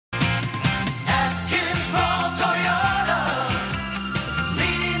Scroll Toyota,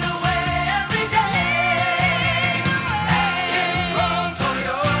 leading the way every day. Atkins Scroll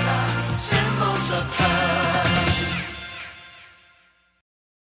Toyota, symbols of trust.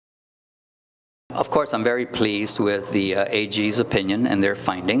 Of course, I'm very pleased with the AG's opinion and their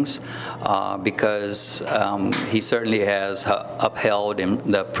findings because he certainly has upheld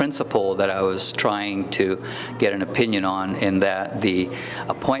the principle that I was trying to get an opinion on, in that the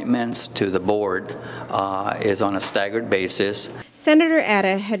appointments to the board is on a staggered basis. Senator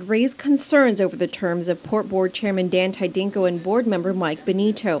Atta had raised concerns over the terms of Port Board Chairman Dan Tydinko and board member Mike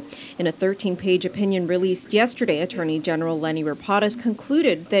Benito. In a 13-page opinion released yesterday, Attorney General Lenny Rapadas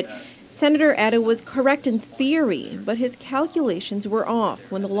concluded that Senator Atta was correct in theory, but his calculations were off.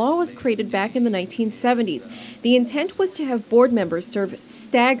 When the law was created back in the 1970s, the intent was to have board members serve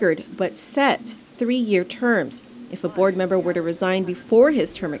staggered but set 3-year terms. If a board member were to resign before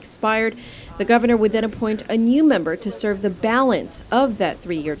his term expired, the governor would then appoint a new member to serve the balance of that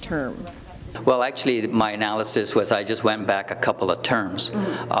 3-year term. Well, actually, my analysis was I just went back a couple of terms.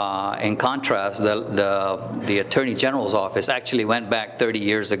 In contrast, the Attorney General's office actually went back 30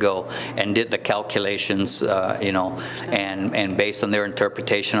 years ago and did the calculations, and based on their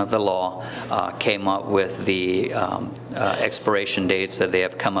interpretation of the law, came up with the expiration dates that they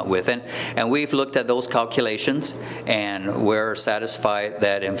have come up with. And we've looked at those calculations, and we're satisfied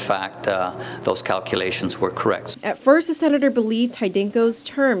that, in fact, those calculations were correct. At first, the senator believed Tydinko's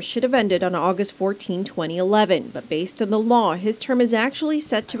term should have ended on August 14, 2011, but based on the law, his term is actually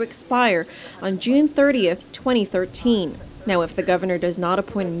set to expire on June 30th, 2013. Now, if the governor does not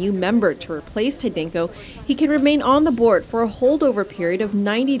appoint a new member to replace Tydinko, he can remain on the board for a holdover period of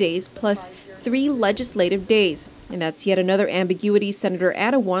 90 days plus 3 legislative days. And that's yet another ambiguity Senator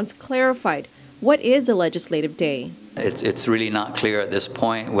Atta wants clarified. What is a legislative day? It's really not clear at this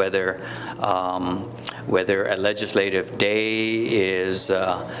point whether a legislative day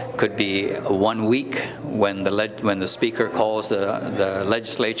could be 1 week when the speaker calls the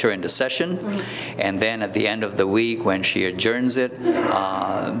legislature into session, and then at the end of the week when she adjourns it.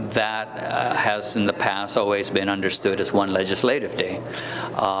 That has in the past always been understood as one legislative day.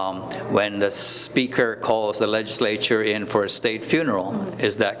 When the speaker calls the legislature in for a state funeral,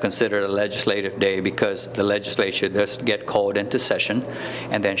 is that considered a legislative day because the legislature does get called into session,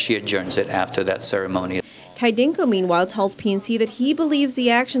 and then she adjourns it after that ceremony. Tydinko, meanwhile, tells PNC that he believes the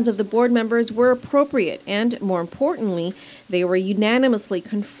actions of the board members were appropriate and, more importantly, they were unanimously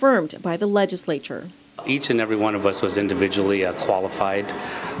confirmed by the legislature. Each and every one of us was individually qualified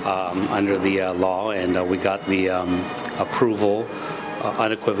under the law, and we got the approval,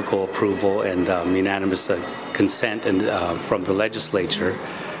 unequivocal approval, and unanimous consent from the legislature,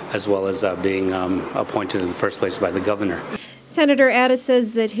 as well as being appointed in the first place by the governor. Senator Atta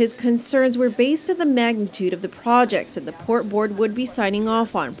says that his concerns were based on the magnitude of the projects that the Port Board would be signing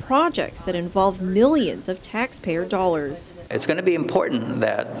off on, projects that involve millions of taxpayer dollars. It's going to be important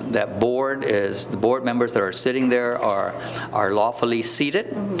that the board members that are sitting there are lawfully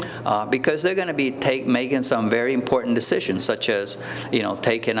seated, because they're going to be making some very important decisions, such as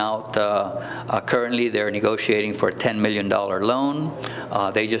taking out. Currently, they're negotiating for a $10 million loan.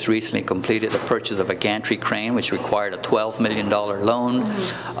 They just recently completed the purchase of a gantry crane, which required a $12 million loan,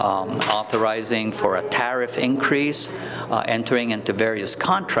 authorizing for a tariff increase, entering into various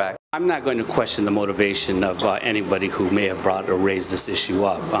contracts. I'm not going to question the motivation of anybody who may have brought or raised this issue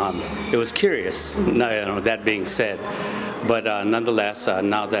up. It was curious, that being said, but nonetheless,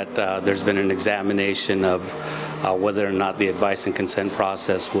 now that there's been an examination of whether or not the advice and consent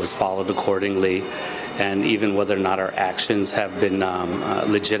process was followed accordingly, and even whether or not our actions have been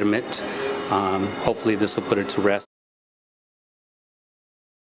legitimate, hopefully this will put it to rest.